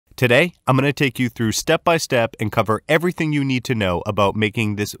Today, I'm going to take you through step by step and cover everything you need to know about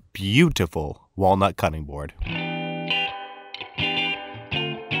making this beautiful walnut cutting board. Hey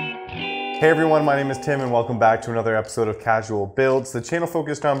everyone, my name is Tim and welcome back to another episode of Casual Builds, the channel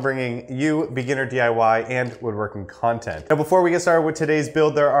focused on bringing you beginner DIY and woodworking content. Now before we get started with today's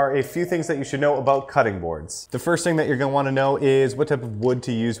build, there are a few things that you should know about cutting boards. The first thing that you're going to want to know is what type of wood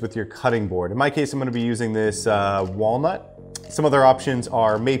to use with your cutting board. In my case, I'm going to be using this walnut. Some other options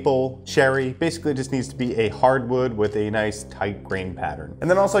are maple, cherry. Basically it just needs to be a hardwood with a nice tight grain pattern. And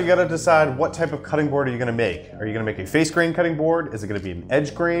then also you gotta decide what type of cutting board are you gonna make. Are you gonna make a face grain cutting board? Is it gonna be an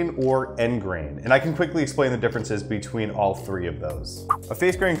edge grain or end grain? And I can quickly explain the differences between all three of those. A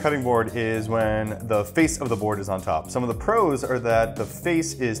face grain cutting board is when the face of the board is on top. Some of the pros are that the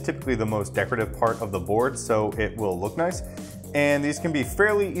face is typically the most decorative part of the board, so it will look nice. And these can be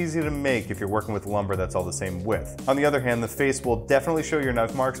fairly easy to make if you're working with lumber that's all the same width. On the other hand, the face will definitely show your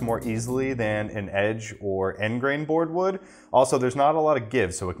knife marks more easily than an edge or end grain board would. Also, there's not a lot of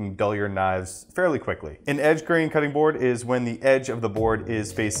give, so it can dull your knives fairly quickly. An edge grain cutting board is when the edge of the board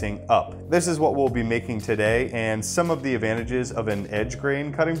is facing up. This is what we'll be making today, and some of the advantages of an edge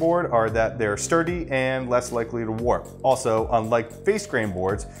grain cutting board are that they're sturdy and less likely to warp. Also, unlike face grain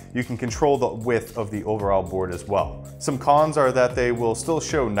boards, you can control the width of the overall board as well. Some cons are that they will still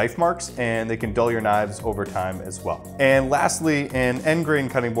show knife marks and they can dull your knives over time as well. And lastly, an end grain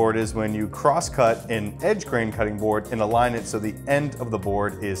cutting board is when you cross cut an edge grain cutting board and align it so the end of the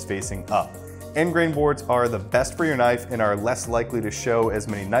board is facing up. End grain boards are the best for your knife and are less likely to show as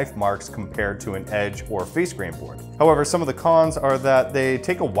many knife marks compared to an edge or face grain board. However, some of the cons are that they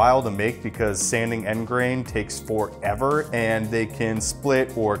take a while to make because sanding end grain takes forever and they can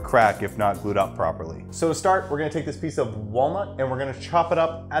split or crack if not glued up properly. So to start, we're gonna take this piece of walnut and we're gonna chop it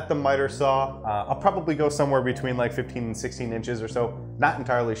up at the miter saw. I'll probably go somewhere between like 15 and 16 inches or so, not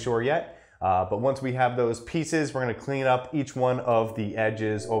entirely sure yet. But once we have those pieces, we're gonna clean up each one of the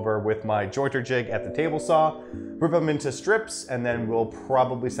edges over with my jointer jig at the table saw, rip them into strips, and then we'll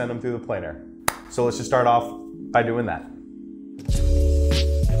probably send them through the planer. So let's just start off by doing that.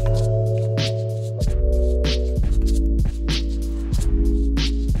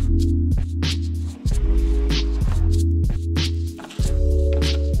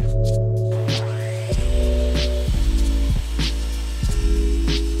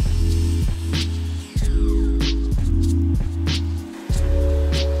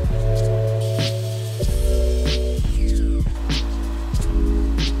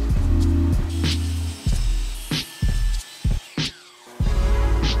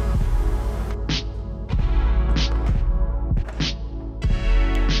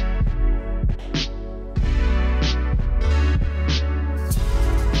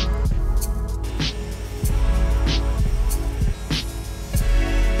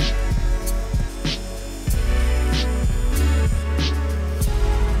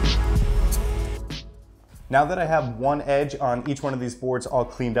 Now that I have one edge on each one of these boards all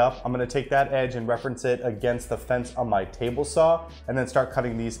cleaned up, I'm gonna take that edge and reference it against the fence on my table saw and then start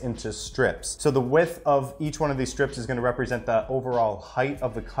cutting these into strips. So the width of each one of these strips is gonna represent the overall height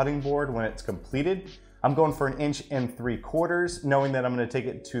of the cutting board when it's completed. I'm going for 1.75 inches, knowing that I'm gonna take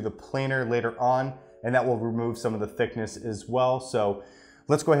it to the planer later on, and that will remove some of the thickness as well. So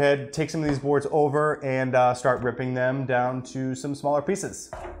let's go ahead, take some of these boards over and start ripping them down to some smaller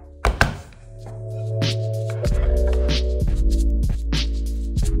pieces.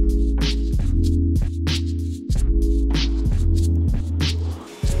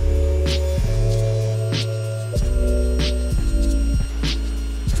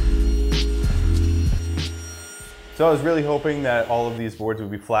 So I was really hoping that all of these boards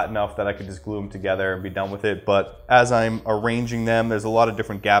would be flat enough that I could just glue them together and be done with it. But as I'm arranging them, there's a lot of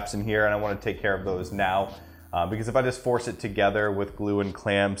different gaps in here and I want to take care of those now. Because if I just force it together with glue and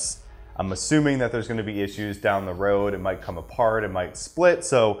clamps, I'm assuming that there's going to be issues down the road. It might come apart, it might split.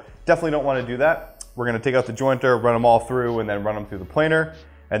 So definitely don't want to do that. We're going to take out the jointer, run them all through and then run them through the planer.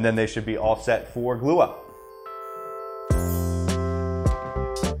 And then they should be all set for glue up.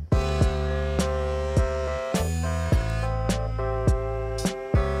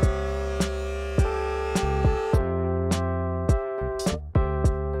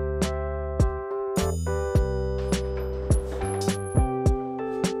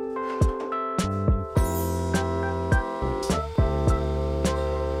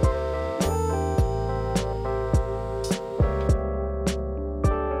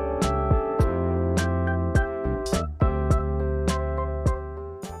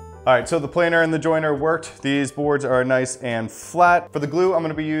 All right, so the planer and the joiner worked. These boards are nice and flat. For the glue, I'm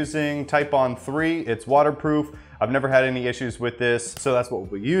gonna be using Type-On 3. It's waterproof. I've never had any issues with this, so that's what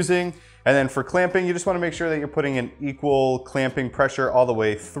we'll be using. And then for clamping, you just want to make sure that you're putting an equal clamping pressure all the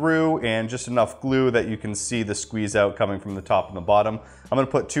way through and just enough glue that you can see the squeeze out coming from the top and the bottom. I'm going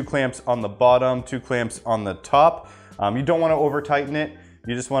to put 2 clamps on the bottom, 2 clamps on the top. You don't want to over tighten it.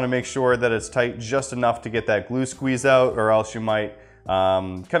 You just want to make sure that it's tight just enough to get that glue squeeze out, or else you might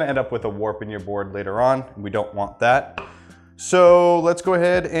kind of end up with a warp in your board later on. We don't want that. So let's go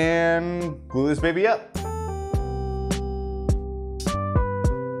ahead and glue this baby up.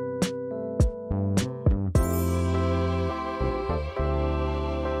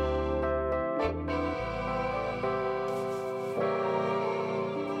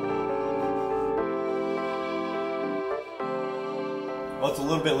 Well, it's a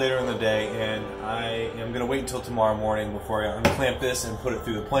little bit later in the day, and I am gonna wait until tomorrow morning before I unclamp this and put it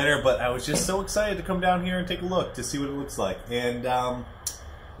through the planer, but I was just so excited to come down here and take a look to see what it looks like. And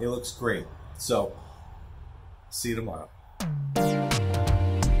it looks great. So, see you tomorrow.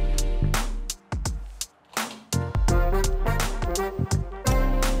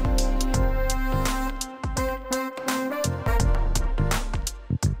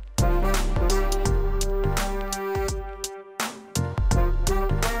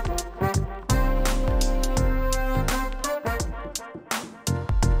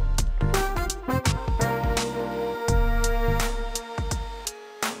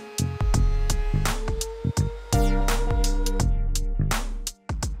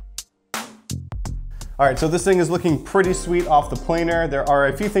 All right, so this thing is looking pretty sweet off the planer. There are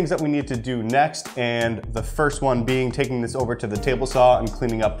a few things that we need to do next, and the first one being taking this over to the table saw and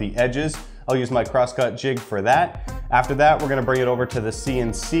cleaning up the edges. I'll use my crosscut jig for that. After that, we're gonna bring it over to the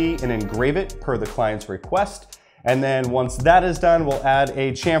CNC and engrave it per the client's request. And then once that is done, we'll add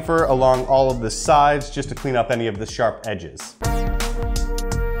a chamfer along all of the sides just to clean up any of the sharp edges.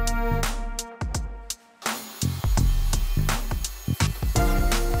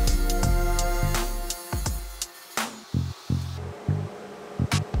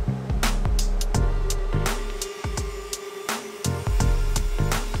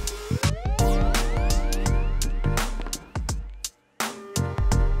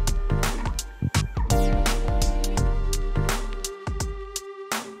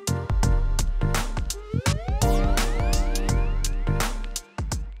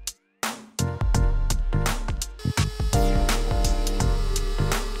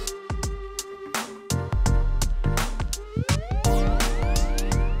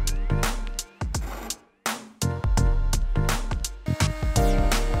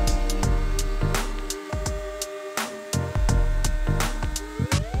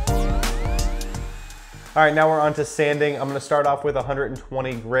 All right, now we're on to sanding. I'm gonna start off with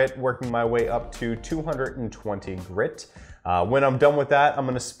 120 grit, working my way up to 220 grit. When I'm done with that, I'm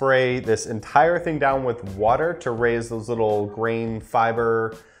gonna spray this entire thing down with water to raise those little grain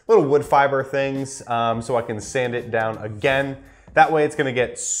fiber, little wood fiber things, so I can sand it down again. That way it's gonna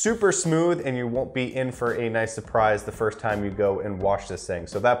get super smooth and you won't be in for a nice surprise the first time you go and wash this thing.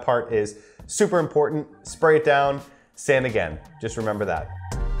 So that part is super important. Spray it down, sand again. Just remember that.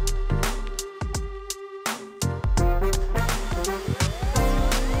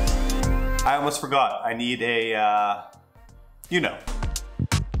 I almost forgot. I need a, you know.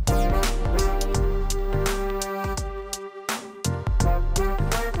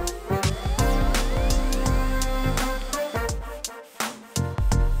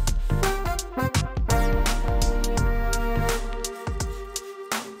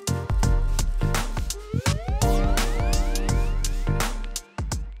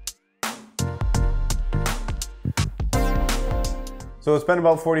 So it's been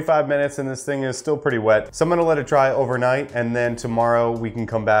about 45 minutes and this thing is still pretty wet. So I'm gonna let it dry overnight, and then tomorrow we can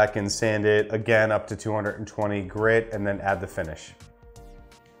come back and sand it again up to 220 grit and then add the finish.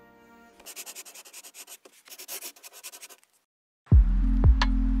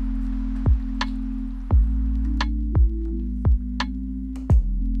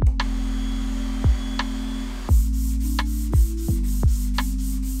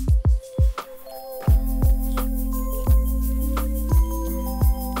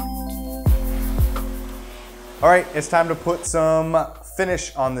 All right, it's time to put some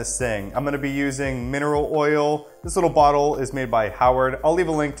finish on this thing. I'm gonna be using mineral oil. This little bottle is made by Howard. I'll leave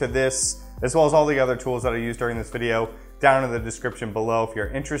a link to this, as well as all the other tools that I used during this video, down in the description below if you're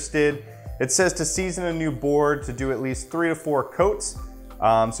interested. It says to season a new board to do at least 3 to 4 coats.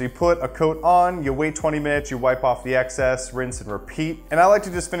 So you put a coat on, you wait 20 minutes, you wipe off the excess, rinse and repeat. And I like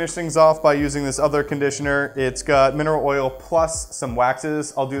to just finish things off by using this other conditioner. It's got mineral oil plus some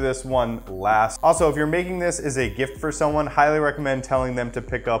waxes. I'll do this one last. Also, if you're making this as a gift for someone, highly recommend telling them to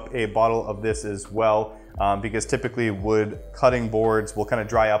pick up a bottle of this as well. because typically wood cutting boards will kind of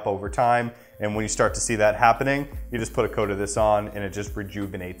dry up over time. And when you start to see that happening, you just put a coat of this on and it just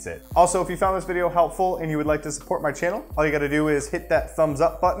rejuvenates it. Also, if you found this video helpful and you would like to support my channel, all you gotta do is hit that thumbs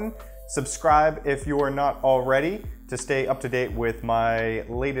up button, subscribe if you are not already, to stay up to date with my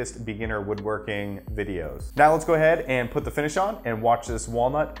latest beginner woodworking videos. Now let's go ahead and put the finish on and watch this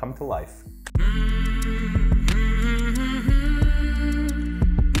walnut come to life.